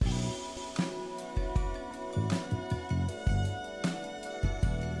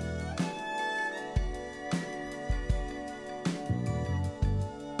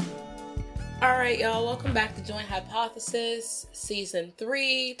right, y'all. Welcome back to Joint Hypothesis, Season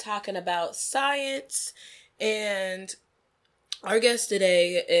 3, talking about science. And our guest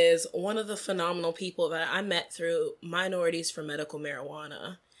today is one of the phenomenal people that I met through Minorities for Medical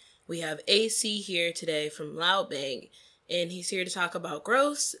Marijuana. We have AC here today from Loudbank, and he's here to talk about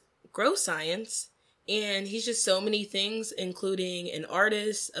grow science. And he's just so many things, including an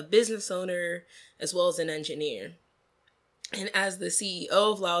artist, a business owner, as well as an engineer. And as the CEO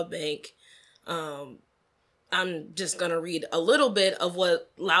of Loudbank, I'm just going to read a little bit of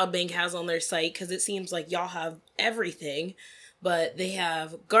what Loudbank has on their site because it seems like y'all have everything. But they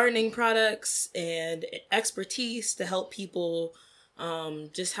have gardening products and expertise to help people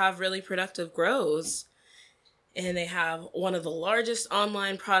just have really productive grows. And they have one of the largest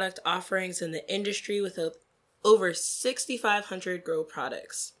online product offerings in the industry with over 6,500 grow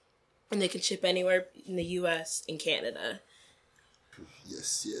products. And they can ship anywhere in the U.S. and Canada.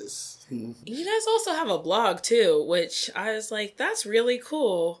 Yes. You guys also have a blog too, which I was like, that's really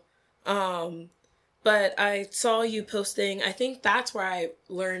cool. But I saw you posting, I think that's where I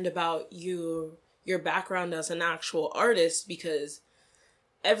learned about your background as an actual artist, because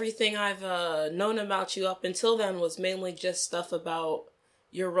everything I've known about you up until then was mainly just stuff about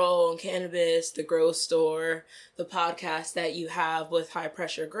your role in cannabis, the grow store, the podcast that you have with high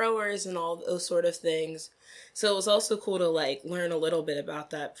pressure growers and all those sort of things. So it was also cool to learn a little bit about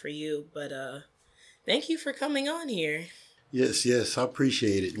that for you. But thank you for coming on here. Yes, I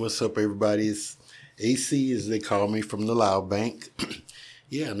appreciate it. What's up, everybody? It's AC, as they call me, from the Loudbank.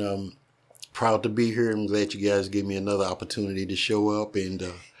 Yeah, and I'm proud to be here. I'm glad you guys give me another opportunity to show up and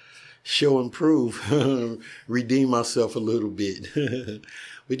show and prove, redeem myself a little bit.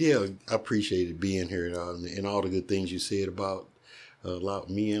 But yeah, I appreciate it being here and all the good things you said about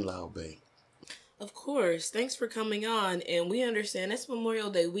me and Loudbank. Of course. Thanks for coming on. And we understand it's Memorial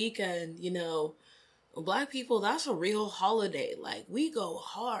Day weekend. You know, Black people, that's a real holiday. We go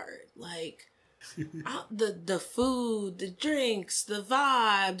hard. The food, the drinks, the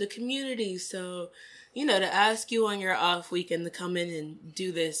vibe, the community. So, to ask you on your off weekend to come in and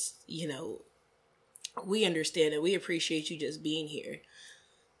do this, we understand it. We appreciate you just being here.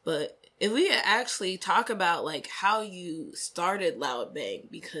 But if we could actually talk about how you started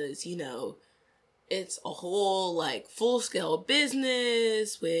Loudbank, because, it's a whole full-scale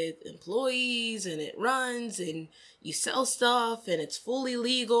business with employees, and it runs, and you sell stuff, and it's fully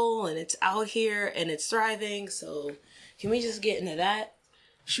legal, and it's out here, and it's thriving. So can we just get into that?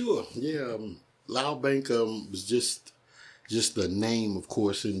 Sure. Yeah. Loudbank was just the name, of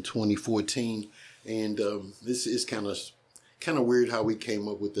course, in 2014, and this is kind of weird how we came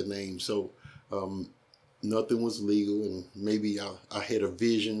up with the name. So nothing was legal, and maybe I had a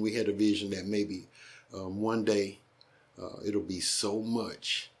vision. We had a vision that maybe one day it'll be so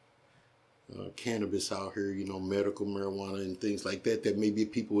much cannabis out here, medical marijuana and things like that, that maybe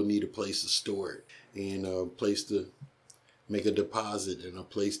people will need a place to store it and a place to make a deposit and a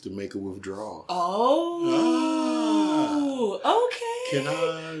place to make a withdrawal. Okay.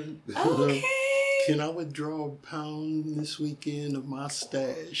 Okay. Can I withdraw a pound this weekend of my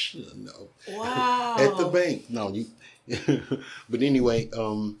stash? No. Wow. At the bank. No. But anyway,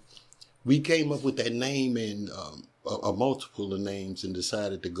 we came up with that name and a multiple of names and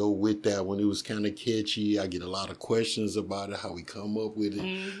decided to go with that one. It was kind of catchy. I get a lot of questions about it, how we come up with it.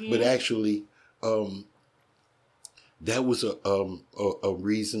 Mm-hmm. But actually, that was a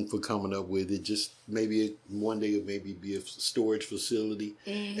reason for coming up with it. Just maybe one day it maybe be a storage facility.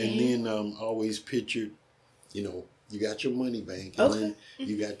 Mm-hmm. And then always pictured, you got your money bank. And then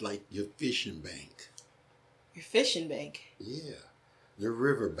you got your fishing bank. Your fishing bank? Yeah. Your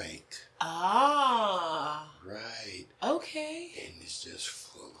river bank. Ah. Right. Okay. And it's just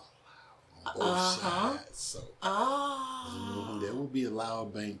full on both sides. So there will be a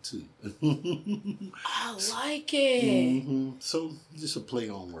Loudbank too. I like it. Mm-hmm. So just a play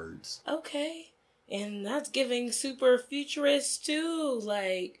on words. Okay. And that's giving super futurist too.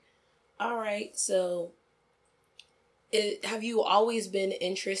 All right. So have you always been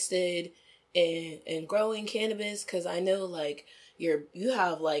interested in growing cannabis? Because I know you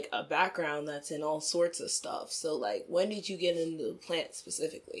have a background that's in all sorts of stuff. So when did you get into the plant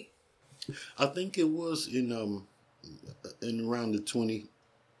specifically? I think it was in around the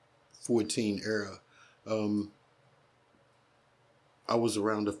 2014 era. I was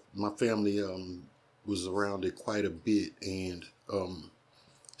around my family was around it quite a bit, and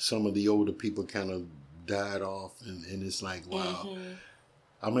some of the older people kind of died off, and it's wow. Mm-hmm.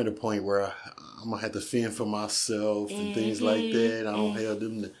 I'm at a point where I'm going to have to fend for myself and things like that. I don't have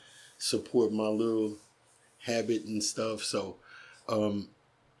them to support my little habit and stuff. So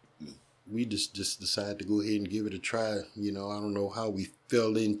we just decided to go ahead and give it a try. You know, I don't know how we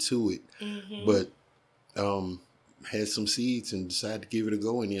fell into it, but had some seeds and decided to give it a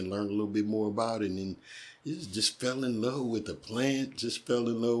go, and then learn a little bit more about it, and just fell in love with the plant. Just fell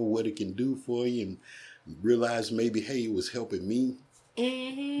in love with what it can do for you, and realized maybe, hey, it was helping me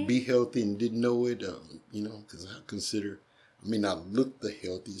be healthy and didn't know it. You know, because I may not look the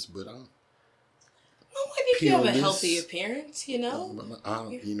healthiest, but I'm. Well, I think you have a healthy appearance, you know.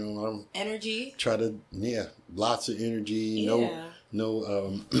 I'm energy. Try to, lots of energy. Yeah.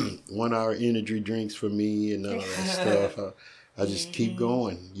 No 1 hour energy drinks for me and all that stuff. I just keep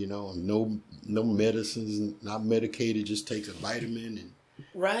going, you know. No medicines, not medicated. Just take a vitamin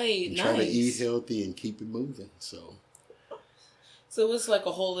and try to eat healthy and keep it moving. So it's like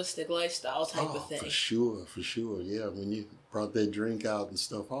a holistic lifestyle type of thing. For sure. Yeah, when you brought that drink out and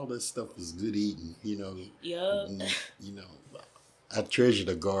stuff, all that stuff is good eating, you know. Yep. And, you know, I treasure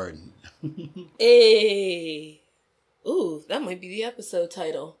the garden. Hey. Ooh, that might be the episode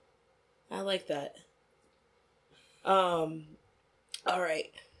title. I like that. All right.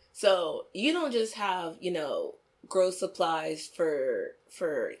 So you don't just have, you know, grow supplies for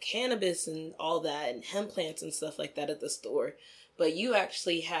cannabis and all that and hemp plants and stuff like that at the store, but you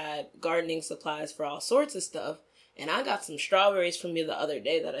actually had gardening supplies for all sorts of stuff. And I got some strawberries from you the other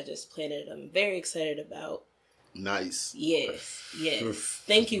day that I just planted. I'm very excited about. Nice. Yes.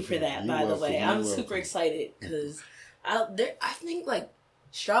 Thank you for that, by the way. I'm super excited because I think like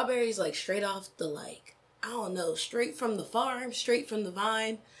strawberries, like straight off the, like, I don't know, straight from the farm, straight from the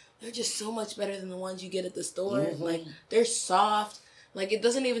vine, they're just so much better than the ones you get at the store. Like, they're soft. Like, it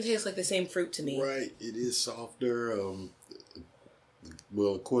doesn't even taste like the same fruit to me. Right. It is softer.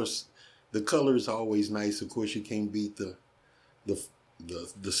 Well, of course, the color is always nice. Of course, you can't beat the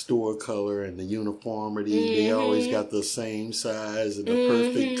store color and the uniformity. They always got the same size and the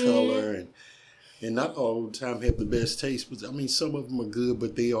perfect color, and not all the time have the best taste. But I mean, some of them are good,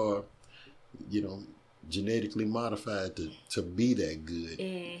 but they are, you know, genetically modified to be that good,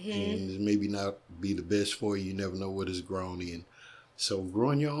 and maybe not be the best for you. You never know what it's grown in. So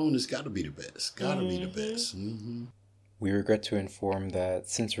growing your own has got to be the best. Got to be the best. We regret to inform that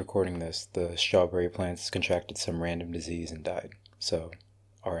since recording this, the strawberry plants contracted some random disease and died. So,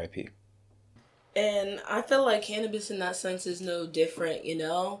 R.I.P. And I feel like cannabis in that sense is no different, you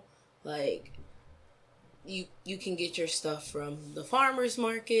know? Like, you can get your stuff from the farmer's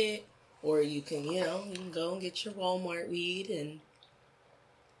market, or you can, you can go and get your Walmart weed, and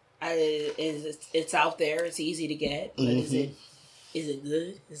it's out there. It's easy to get, but is it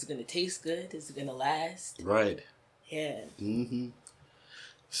good? Is it going to taste good? Is it going to last? Right. Yeah.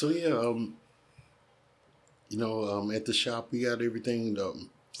 So yeah, at the shop we got everything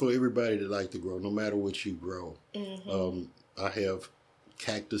for everybody that like to grow, no matter what you grow. I have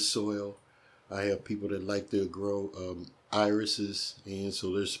cactus soil. I have people that like to grow irises, and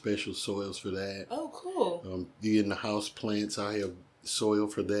so there's special soils for that. Oh, cool. In the house plants, I have soil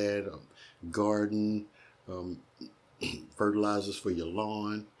for that. Garden. Fertilizers for your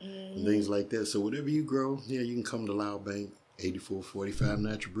lawn and things like that. So whatever you grow, you can come to Loud Bank, 8445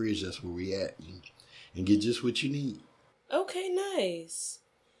 Natural Bridge. That's where we at, and get just what you need. Okay, nice.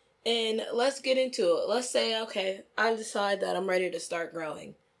 And let's get into it. Let's say, okay, I decide that I'm ready to start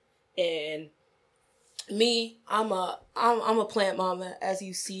growing, and me, I'm a plant mama. As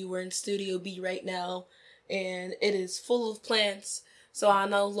you see, we're in Studio B right now, and it is full of plants. So I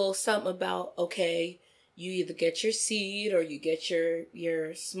know a little something about, okay, you either get your seed or you get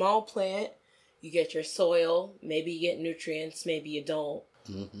your small plant, you get your soil, maybe you get nutrients, maybe you don't.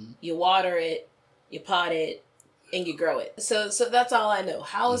 You water it, you pot it, and you grow it. So that's all I know.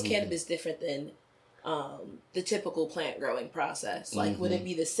 How is cannabis different than the typical plant growing process? Like, would it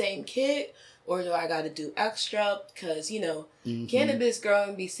be the same kit, or do I got to do extra? Because, cannabis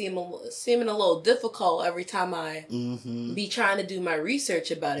growing be seeming a little difficult every time I be trying to do my research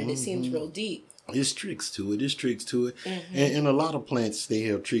about it. It seems real deep. There's tricks to it. And a lot of plants, they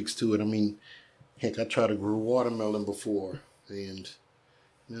have tricks to it. I mean, heck, I tried to grow watermelon before, and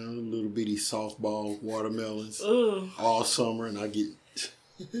little bitty softball watermelons all summer, and I get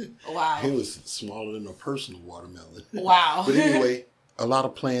wow, it was smaller than a personal watermelon. Wow. But anyway, a lot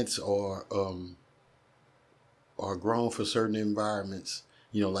of plants are grown for certain environments.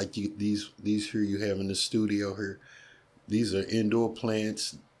 Like these here you have in the studio here. These are indoor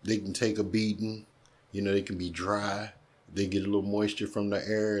plants. They can take a beating, they can be dry. They get a little moisture from the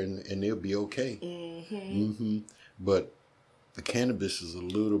air and they'll be okay. But the cannabis is a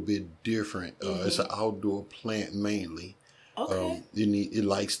little bit different. It's an outdoor plant mainly. Okay. It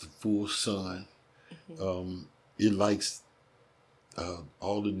likes the full sun. It likes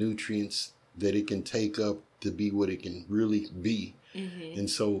all the nutrients that it can take up to be what it can really be. And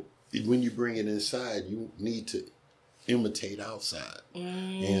so when you bring it inside, you need to imitate outside.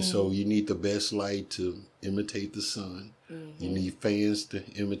 And so you need the best light to imitate the sun. You need fans to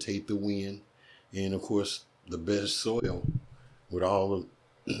imitate the wind. And of course, the best soil with all the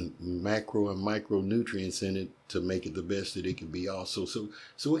macro and micronutrients in it to make it the best that it can be also.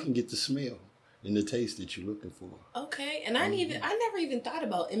 So it can get the smell and the taste that you're looking for. Okay. And I never even thought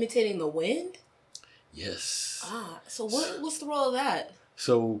about imitating the wind. Yes. So what's the role of that?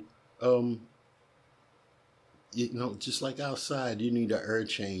 So, just like outside, you need an air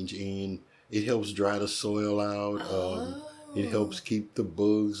change, and it helps dry the soil out. It helps keep the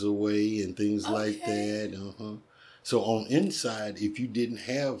bugs away and things like that. So on inside, if you didn't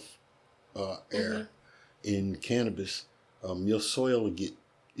have air in cannabis, your soil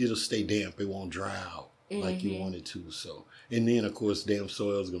it'll stay damp. It won't dry out like you want it to. So, and then of course, damp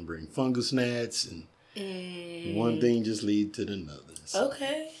soil is gonna bring fungus gnats, and one thing just lead to another. So.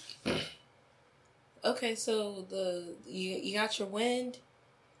 Okay, so you got your wind,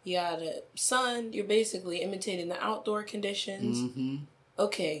 you got a sun. You're basically imitating the outdoor conditions.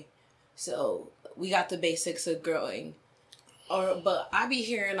 Okay, so we got the basics of growing, but I be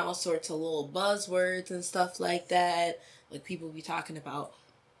hearing all sorts of little buzzwords and stuff like that. Like people be talking about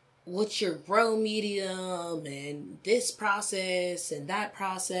what's your grow medium and this process and that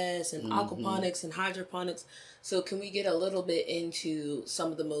process and aquaponics and hydroponics. So can we get a little bit into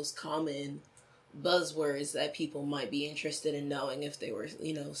some of the most common buzzwords that people might be interested in knowing if they were,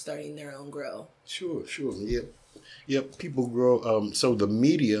 starting their own grow? Sure. Yep. People grow. So the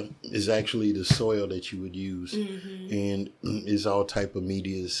media is actually the soil that you would use, and is all type of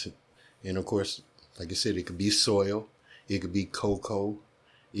medias. And of course, like I said, it could be soil, it could be cocoa,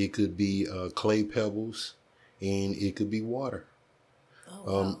 it could be clay pebbles, and it could be water.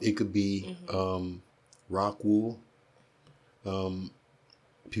 It could be rock wool.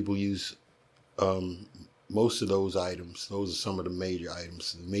 People use most of those items. Those are some of the major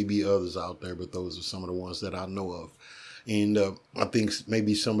items. There may be others out there, but those are some of the ones that I know of. And I think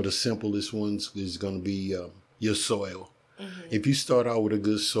maybe some of the simplest ones is going to be your soil. If you start out with a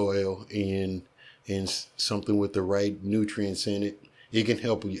good soil and something with the right nutrients in it, it can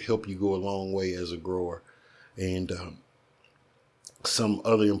help you go a long way as a grower. And some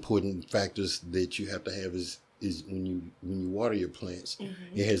other important factors that you have to have is when you water your plants,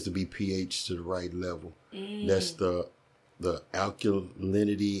 it has to be pH to the right level. That's the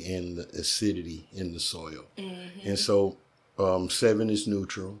alkalinity and the acidity in the soil. And so 7 is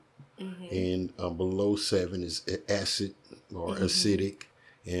neutral, and below 7 is acid or acidic,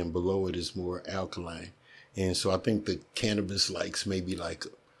 and below it is more alkaline. And so I think the cannabis likes maybe like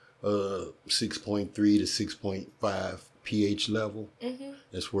 6.3 to 6.5 pH level.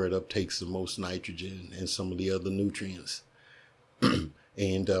 That's where it uptakes the most nitrogen and some of the other nutrients.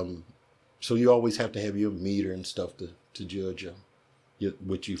 And so you always have to have your meter and stuff to judge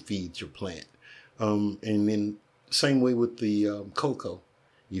what you feed your plant. And then same way with the cocoa.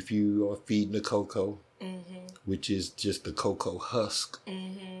 If you are feeding the cocoa, which is just the cocoa husk,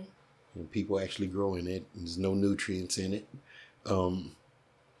 and people actually growing it, there's no nutrients in it,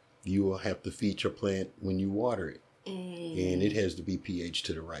 you will have to feed your plant when you water it. And it has to be pH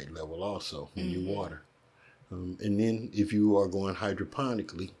to the right level also when you water. And then if you are going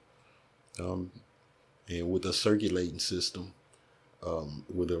hydroponically, and with a circulating system,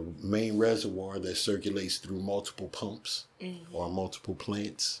 with a main reservoir that circulates through multiple pumps or multiple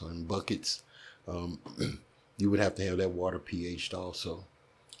plants and buckets, you would have to have that water pH also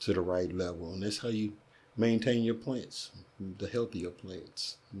to the right level. And that's how you maintain your plants, the healthier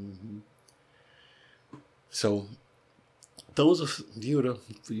plants. So those are few of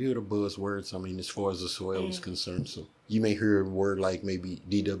the buzzwords. I mean, as far as the soil is concerned. So you may hear a word like maybe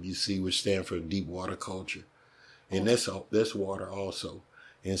DWC, which stands for deep water culture. And that's water also.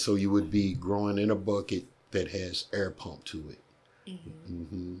 And so you would be growing in a bucket that has air pumped to it.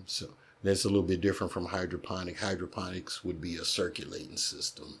 So that's a little bit different from hydroponic. Hydroponics would be a circulating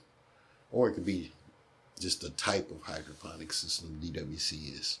system. Or it could be just a type of hydroponic system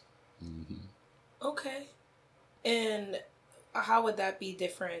DWC is. Okay. And how would that be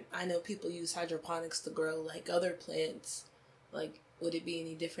different? I know people use hydroponics to grow like other plants. Like, would it be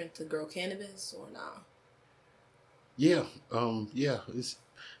any different to grow cannabis or not? Yeah.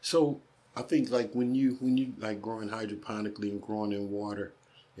 So I think like when you like growing hydroponically and growing in water,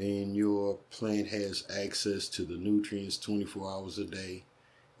 and your plant has access to the nutrients 24 hours a day,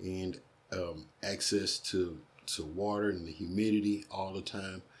 and access to water and the humidity all the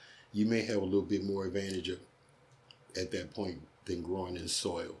time, you may have a little bit more advantage at that point than growing in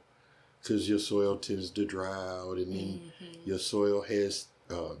soil, because your soil tends to dry out, and then your soil has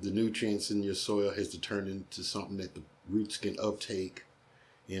the nutrients in your soil has to turn into something that the roots can uptake,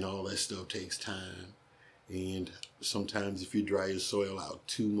 and all that stuff takes time. And sometimes if you dry your soil out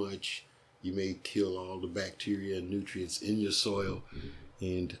too much, you may kill all the bacteria and nutrients in your soil.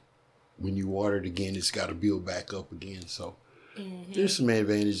 And when you water it again, it's got to build back up again. So there's some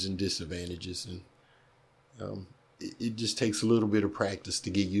advantages and disadvantages. And it just takes a little bit of practice to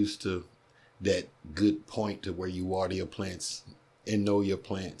get used to that good point to where you water your plants and know your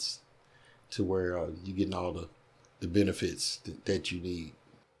plants to where you're getting all the benefits that you need.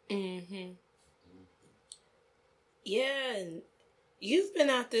 Yeah, and you've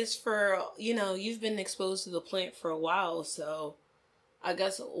been at this for, you've been exposed to the plant for a while, so I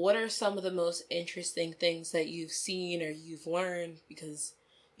guess what are some of the most interesting things that you've seen or you've learned? Because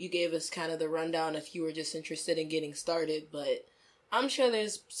you gave us kind of the rundown if you were just interested in getting started, but I'm sure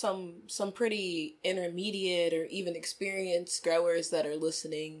there's some pretty intermediate or even experienced growers that are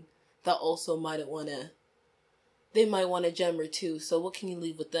listening that also might want a gem or two. So what can you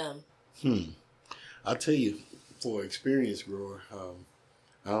leave with them? I'll tell you, for an experienced grower,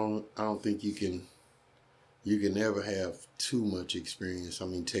 I don't think you can never have too much experience. I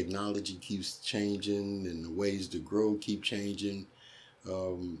mean, technology keeps changing and the ways to grow keep changing.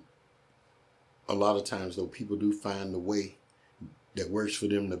 A lot of times, though, people do find the way that works for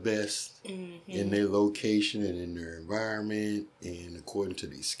them the best in their location and in their environment and according to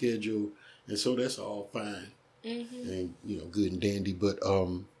their schedule. And so that's all fine and, good and dandy. But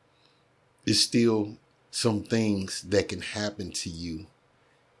it's still some things that can happen to you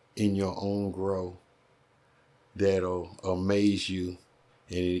in your own grow that'll amaze you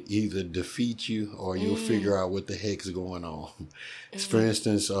and either defeat you or you'll figure out what the heck's going on. For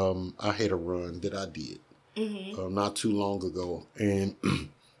instance, I had a run that I did not too long ago, and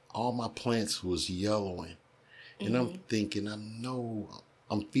all my plants was yellowing. And I'm thinking, I know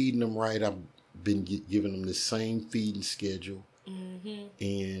I'm feeding them right. I've been giving them the same feeding schedule.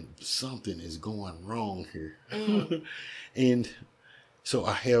 And something is going wrong here. And so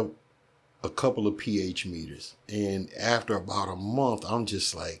I have a couple of pH meters. And after about a month, I'm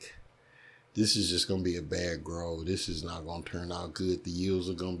just like, this is just going to be a bad grow. This is not going to turn out good. The yields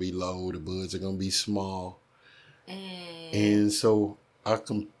are going to be low. The buds are going to be small. And so I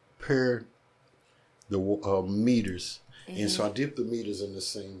compared the meters. And so I dipped the meters in the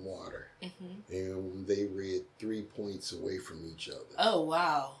same water. And they read 3 points away from each other. Oh,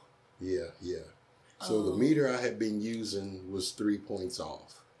 wow. Yeah. So the meter I had been using was 3 points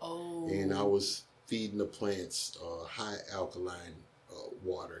off. Oh. And I was feeding the plants high alkaline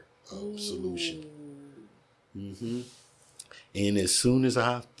water solution. And as soon as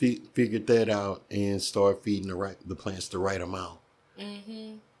I figured that out and started feeding the plants the right amount,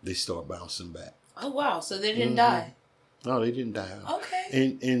 they start bouncing back. Oh, wow. So they didn't die? No, they didn't die.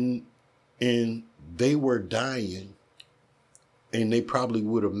 Okay. And they were dying, and they probably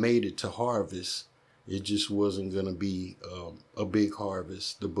would have made it to harvest. It just wasn't going to be a big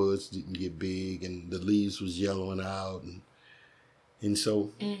harvest. The buds didn't get big, and the leaves was yellowing out. And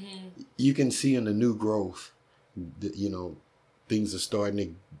so you can see in the new growth, things are starting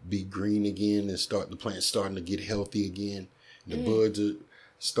to be green again, and the plant's starting to get healthy again. The buds are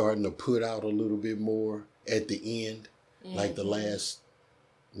starting to put out a little bit more at the end, like the last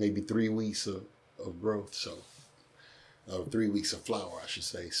maybe 3 weeks of growth. So 3 weeks of flower, I should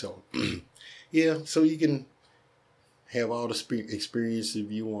say. So yeah, so you can have all the experience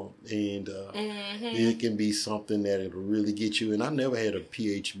if you want, and it can be something that it'll really get you. And I never had a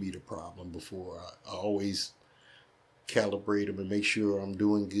pH meter problem before. I always calibrate them and make sure I'm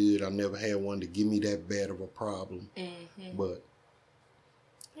doing good. I never had one to give me that bad of a problem. But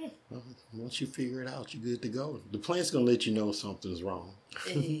once you figure it out, you're good to go. The plant's going to let you know something's wrong.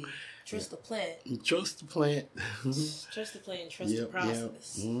 Trust the plant. Trust the plant. Trust the plant. Trust the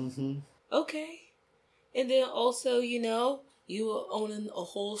process. Okay. And then also, you owning a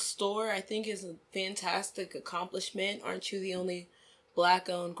whole store, I think is a fantastic accomplishment. Aren't you the only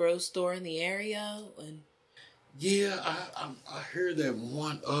Black-owned grow store in the area? Yeah, I heard that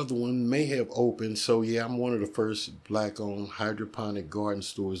one other one may have opened. So yeah, I'm one of the first Black-owned hydroponic garden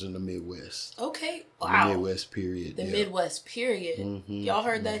stores in the Midwest. Okay, wow. The Midwest period. The Midwest period. Y'all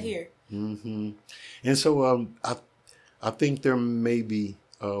heard that here. And so I think there may be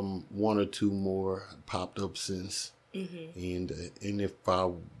one or two more popped up since. And if I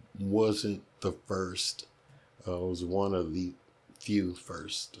wasn't the first, I was one of the few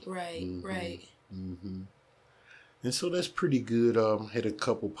first. Right, right. And so that's pretty good. Had a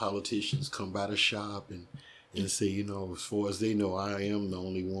couple politicians come by the shop and and say, you know, as far as they know, I am the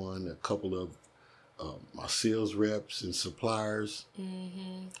only one. A couple of my sales reps and suppliers,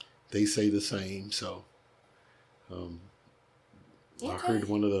 they say the same. So I heard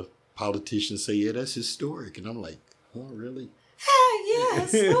one of the politicians say, yeah, that's historic. And I'm like, oh, really? Yeah,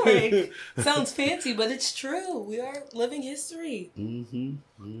 historic. Sounds fancy, but it's true. We are living history.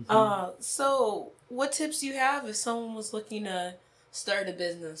 So what tips do you have if someone was looking to start a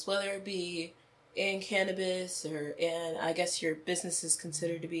business, whether it be in cannabis and I guess your business is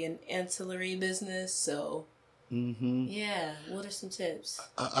considered to be an ancillary business. So, yeah, what are some tips?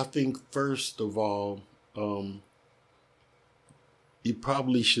 I think first of all, you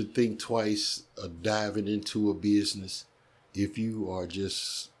probably should think twice of diving into a business if you are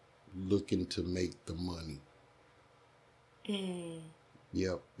just looking to make the money.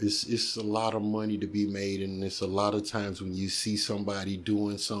 Yep, it's a lot of money to be made, and it's a lot of times when you see somebody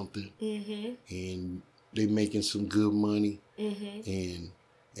doing something and they making some good money, and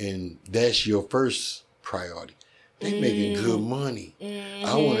that's your first priority. They making good money.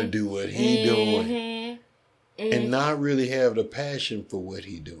 I want to do what he doing, and not really have the passion for what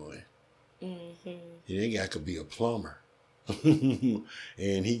he doing. That guy could be a plumber.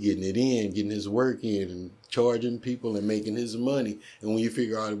 And he getting his work in and charging people and making his money. And when you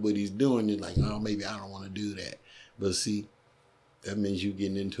figure out what he's doing, you're like, oh, maybe I don't want to do that. But see, that means you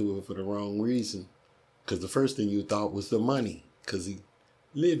getting into it for the wrong reason. Because the first thing you thought was the money, because he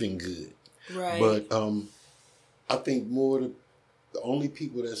living good. Right. But I think the only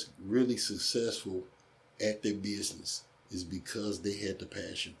people that's really successful at their business is because they had the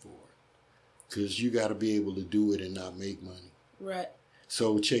passion for it. Because you got to be able to do it and not make money. Right.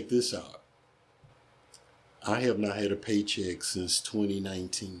 So check this out. I have not had a paycheck since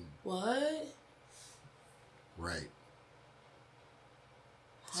 2019. What? Right.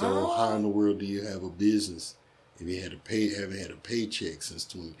 So how in the world do you have a business if you haven't had a paycheck since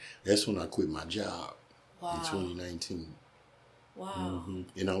 20? That's when I quit my job in 2019. Wow.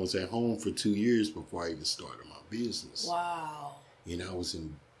 And I was at home for 2 years before I even started my business. Wow. And I was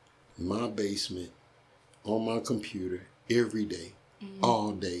in my basement on my computer every day,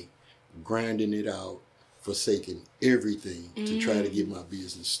 all day, grinding it out, forsaking everything to try to get my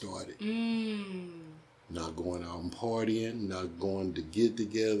business started. Not going out and partying, not going to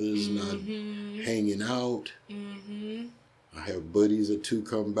get-togethers, not hanging out. I have buddies or two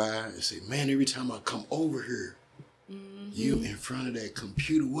come by and say, man, every time I come over here, you in front of that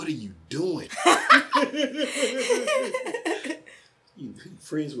computer, what are you doing? You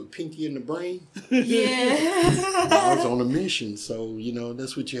friends with Pinky and the Brain? Yeah. I was on a mission, so,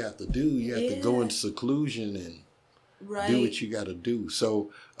 that's what you have to do. You have to go into seclusion and do what you got to do. So,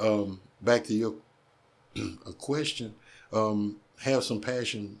 back to your question, have some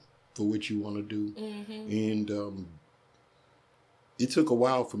passion for what you want to do. And it took a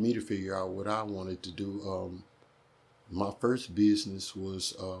while for me to figure out what I wanted to do. My first business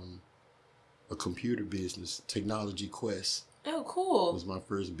was a computer business, Technology Quest. Oh, cool. It was my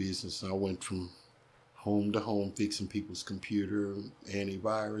first business. I went from home to home fixing people's computer,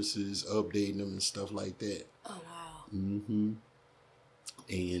 antiviruses, updating them and stuff like that. Oh, wow.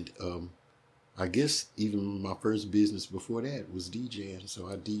 And I guess even my first business before that was DJing. So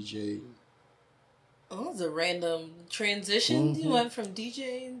I DJed. Oh, it was a random transition. You went from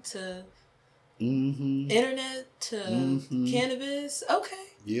DJing to internet to cannabis. Okay.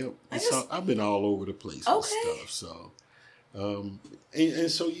 Yep. I've been all over the place with stuff. So, and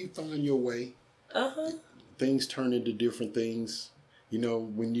so you find your way. Things turn into different things.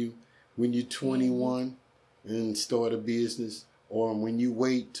 When you're 21 and start a business, or when you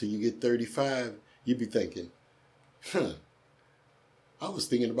wait till you get 35, you be thinking, I was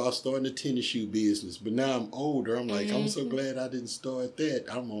thinking about starting a tennis shoe business, but now I'm older. I'm like, I'm so glad I didn't start that.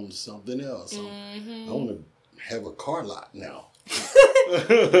 I'm on to something else. I want to have a car lot now.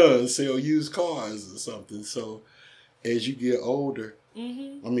 Sell used cars or something. So as you get older, I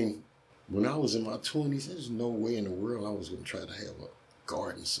mean, when I was in my 20s, there's no way in the world I was going to try to have a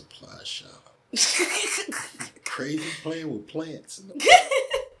garden supply shop. Crazy playing with plants.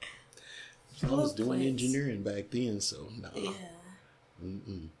 I was doing engineering back then, so no. Yeah.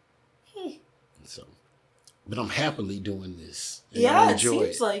 So, but I'm happily doing this. And I enjoy it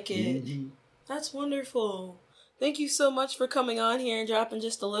seems like it. That's wonderful. Thank you so much for coming on here and dropping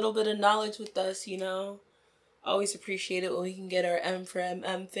just a little bit of knowledge with us, Always appreciate it when we can get our M for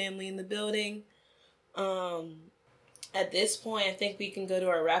MM family in the building. At this point, I think we can go to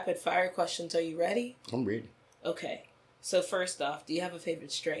our rapid fire questions. Are you ready? I'm ready. Okay. So first off, do you have a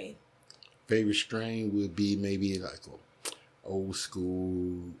favorite strain? Favorite strain would be maybe like a old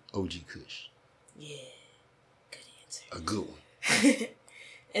school OG Kush. Yeah. A good one.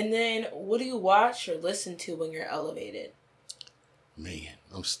 And then, what do you watch or listen to when you're elevated? Man,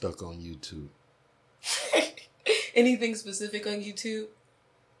 I'm stuck on YouTube. Anything specific on YouTube?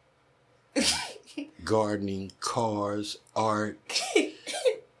 Gardening, cars, art,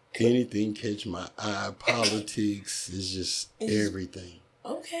 anything catch my eye. Politics is just everything.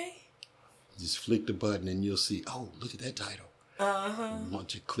 Okay. Just flick the button and you'll see, oh, look at that title. Uh-huh. A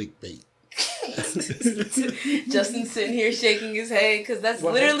bunch of clickbait. Justin sitting here shaking his head because that's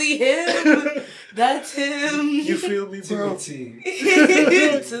literally him. That's him. You feel me, bro? To the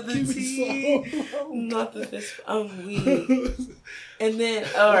T. Not the fist. I'm weak. And then,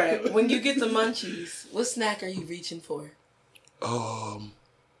 all right, when you get the munchies, what snack are you reaching for?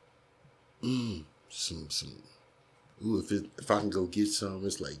 Some. Ooh, if I can go get some,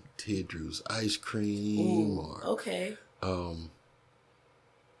 it's like Ted Drew's ice cream. Ooh, or okay.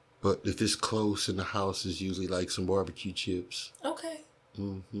 But if it's close in the house, it's usually like some barbecue chips. Okay.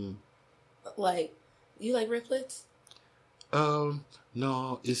 Mm-hmm. Like, you like Riplets?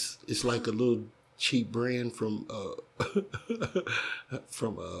 No, it's like a little cheap brand from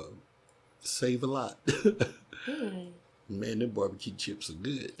Save a Lot. Man, them barbecue chips are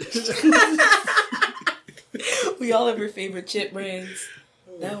good. We all have our favorite chip brands.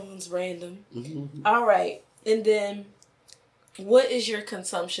 That one's random. Mm-hmm. All right. And then, what is your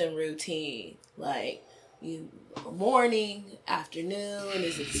consumption routine? Like, morning, afternoon?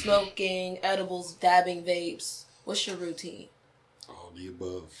 Is it smoking, edibles, dabbing, vapes? What's your routine? All the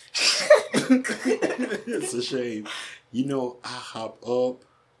above. It's a shame. You know, I hop up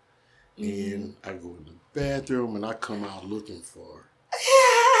and I go in the bathroom and I come out looking for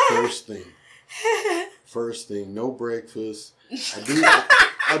First thing, no breakfast.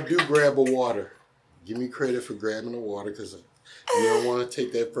 I do grab a water. Give me credit for grabbing the water because you don't want to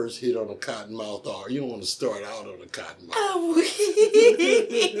take that first hit on a cotton mouth, or you don't want to start out on a cotton mouth.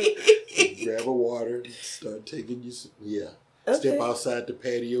 Grab a water, start taking you. Yeah. Okay. Step outside the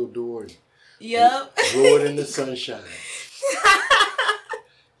patio door and throw it in the sunshine.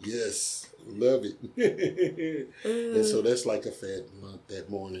 Yes, love it. And so that's like a fat month that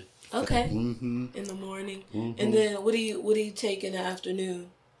morning. Okay. Mm-hmm. In the morning. Mm-hmm. And then what do you take in the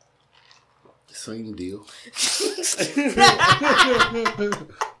afternoon? Same deal.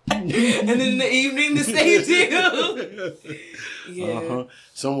 And then in the evening, the same deal. Yeah. Uh-huh.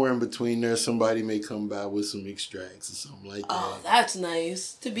 Somewhere in between there, somebody may come by with some extracts or something like that. Oh, that's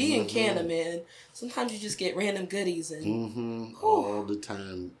nice. To be in Canada, man. Sometimes you just get random goodies and all the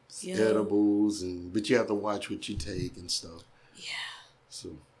time. Edibles but you have to watch what you take and stuff. Yeah.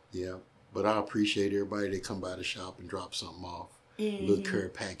 So yeah. But I appreciate everybody that come by the shop and drop something off. A little care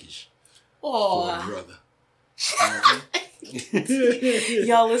package. Oh, for a brother.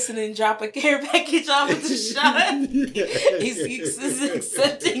 Y'all listening, drop a care package off at the shop. He's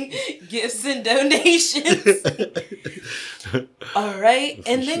accepting gifts and donations. All right.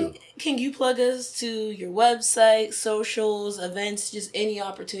 And then can you plug us to your website, socials, events, just any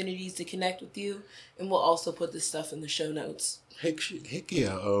opportunities to connect with you? And we'll also put this stuff in the show notes. Heck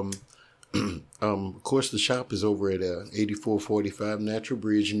yeah. Of course, the shop is over at 8445 Natural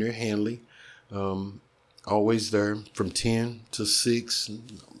Bridge near Hanley. Always there from 10 to 6.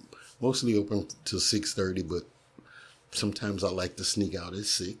 Mostly open till 6:30, but sometimes I like to sneak out at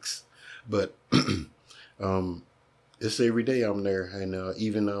 6. But it's every day I'm there. And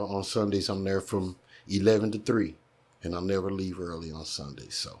even on Sundays, I'm there from 11 to 3. And I'll never leave early on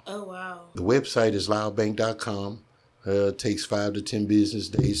Sundays. So. Oh, wow. The website is loudbank.com. It takes 5 to 10 business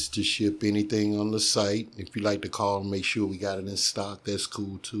days to ship anything on the site. If you like to call and make sure we got it in stock, that's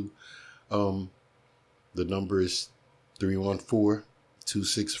cool too. The number is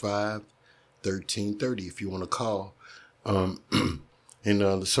 314-265-1330 if you want to call. And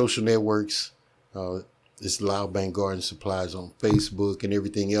the social networks, it's Loud Bank Garden Supplies on Facebook, and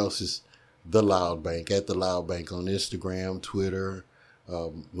everything else is The Loud Bank, at The Loud Bank on Instagram, Twitter,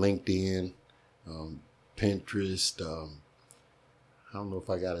 LinkedIn, Pinterest. I don't know if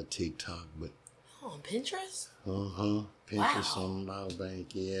I got a TikTok, but on Pinterest? Pinterest on Loud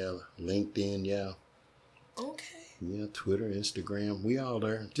Bank, yeah. LinkedIn, yeah. Okay. Yeah, Twitter, Instagram, we all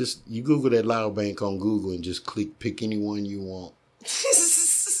there. Just you Google that Loud Bank on Google and just pick any one you want.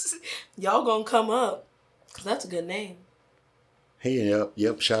 Y'all gonna come up, cause that's a good name. Hey,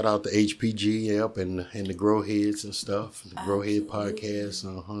 yep. Shout out to HPG, and the Grow Heads and stuff. The Grow Head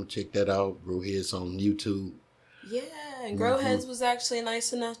podcast, check that out. Grow Heads on YouTube. Yeah, and Grow Heads was actually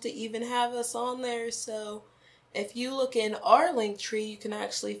nice enough to even have us on there. So if you look in our link tree, you can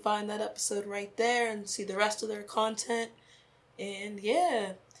actually find that episode right there and see the rest of their content. And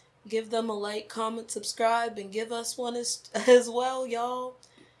yeah, Give them a like, comment, subscribe, and give us one as well, y'all.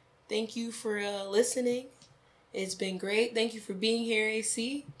 Thank you for listening. It's been great. Thank you for being here,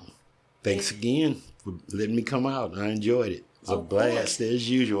 AC. Thanks again for letting me come out. I enjoyed it. It's a blast as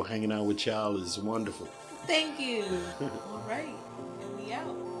usual. Hanging out with y'all is wonderful. Thank you. All right. And we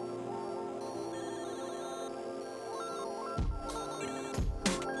out.